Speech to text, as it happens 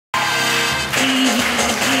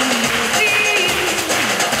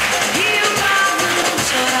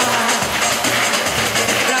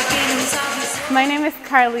My name is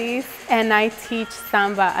Carlise and I teach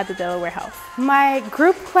Samba at the Delaware House. My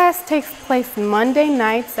group class takes place Monday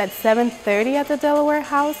nights at 7:30 at the Delaware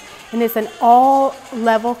House, and it's an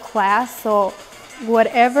all-level class, so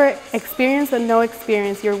whatever experience or no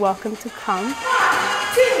experience, you're welcome to come. 1,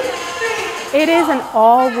 2, 3. It is an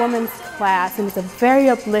all-women's class, and it's a very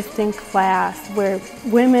uplifting class where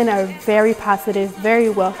women are very positive, very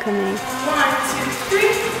welcoming. 1, 2,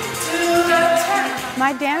 3.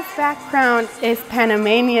 My dance background is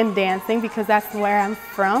Panamanian dancing because that's where I'm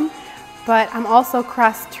from, but I'm also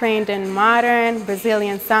cross-trained in modern,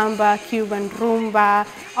 Brazilian samba, Cuban rumba,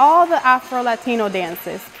 all the Afro-Latino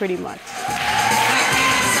dances pretty much.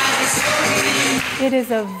 It is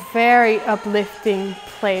a very uplifting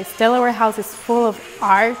place. Delaware House is full of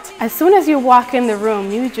art. As soon as you walk in the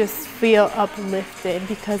room, you just feel uplifted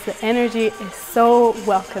because the energy is so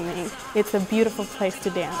welcoming. It's a beautiful place to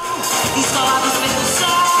dance.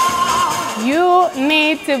 You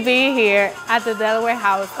need to be here at the Delaware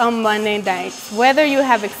House on Monday nights. Whether you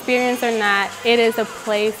have experience or not, it is a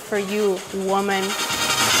place for you, woman.